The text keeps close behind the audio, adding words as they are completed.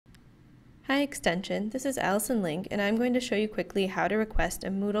Hi Extension, this is Allison Link and I'm going to show you quickly how to request a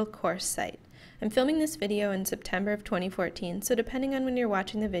Moodle course site. I'm filming this video in September of 2014, so depending on when you're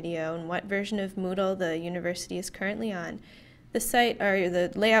watching the video and what version of Moodle the university is currently on, the site or the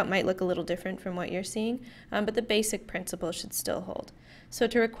layout might look a little different from what you're seeing, but the basic principle should still hold. So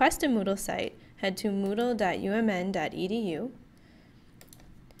to request a Moodle site, head to moodle.umn.edu.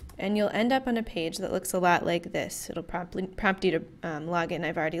 And you'll end up on a page that looks a lot like this. It'll prompt you to log in.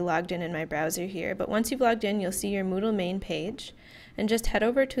 I've already logged in my browser here, but once you've logged in, you'll see your Moodle main page, and just head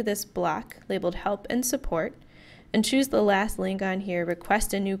over to this block labeled Help and Support, and choose the last link on here,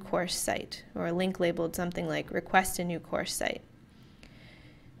 Request a New Course Site, or a link labeled something like Request a New Course Site.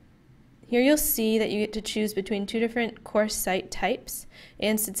 Here you'll see that you get to choose between two different course site types,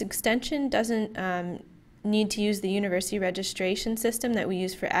 and since Extension doesn't need to use the university registration system that we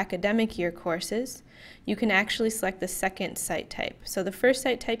use for academic year courses, you can actually select the second site type. So the first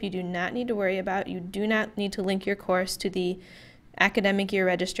site type you do not need to worry about. You do not need to link your course to the academic year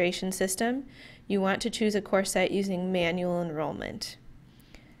registration system. You want to choose a course site using manual enrollment.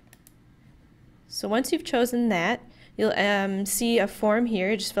 So once you've chosen that, you'll see a form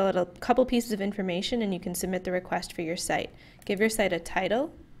here. Just fill out a couple pieces of information and you can submit the request for your site. Give your site a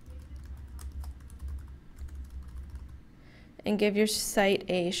title, and give your site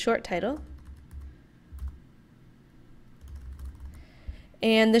a short title.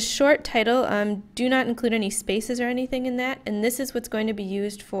 And the short title, do not include any spaces or anything in that, and this is what's going to be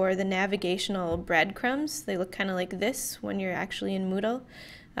used for the navigational breadcrumbs. They look kind of like this when you're actually in Moodle.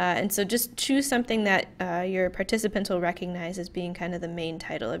 And so just choose something that your participants will recognize as being kind of the main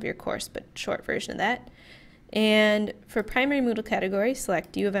title of your course, but short version of that. And for primary Moodle category,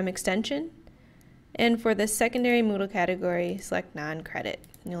 select U of M Extension. And for the secondary Moodle category, select non-credit.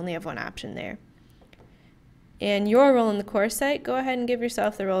 You only have one option there. And your role in the course site, go ahead and give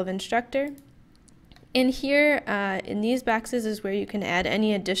yourself the role of instructor. And here, in these boxes is where you can add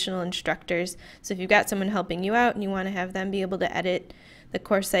any additional instructors. So if you've got someone helping you out and you want to have them be able to edit the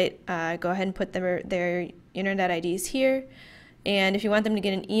course site, go ahead and put their internet IDs here. And if you want them to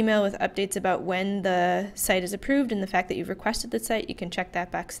get an email with updates about when the site is approved and the fact that you've requested the site, you can check that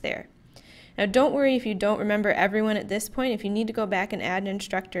box there. Now don't worry if you don't remember everyone at this point. If you need to go back and add an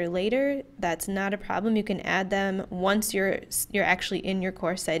instructor later, that's not a problem. You can add them once you're actually in your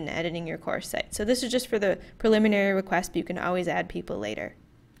course site and editing your course site. So this is just for the preliminary request, but you can always add people later.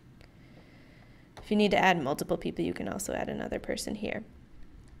 If you need to add multiple people, you can also add another person here.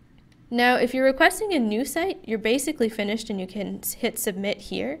 Now, if you're requesting a new site, you're basically finished and you can hit submit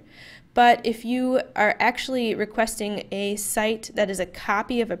here. But if you are actually requesting a site that is a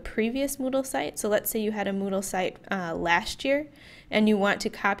copy of a previous Moodle site, so let's say you had a Moodle site last year and you want to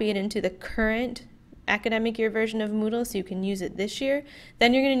copy it into the current academic year version of Moodle so you can use it this year,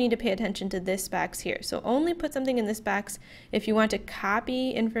 then you're going to need to pay attention to this box here. So only put something in this box if you want to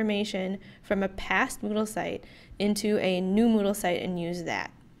copy information from a past Moodle site into a new Moodle site and use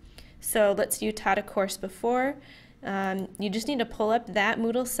that. So let's say you taught a course before. You just need to pull up that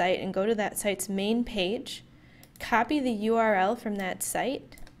Moodle site and go to that site's main page, copy the URL from that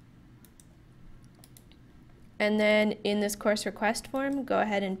site, and then in this course request form, go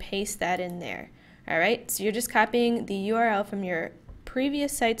ahead and paste that in there. Alright, so you're just copying the URL from your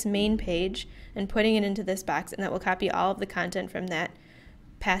previous site's main page and putting it into this box, and that will copy all of the content from that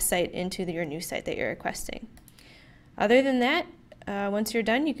past site into your new site that you're requesting. Other than that, once you're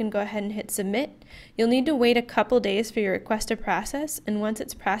done, you can go ahead and hit submit. You'll need to wait a couple days for your request to process, and once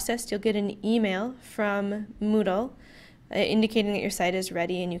it's processed, you'll get an email from Moodle indicating that your site is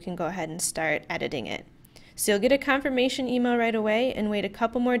ready and you can go ahead and start editing it. So you'll get a confirmation email right away and wait a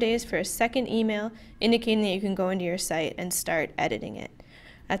couple more days for a second email indicating that you can go into your site and start editing it.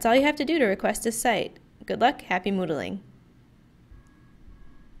 That's all you have to do to request a site. Good luck, happy Moodling!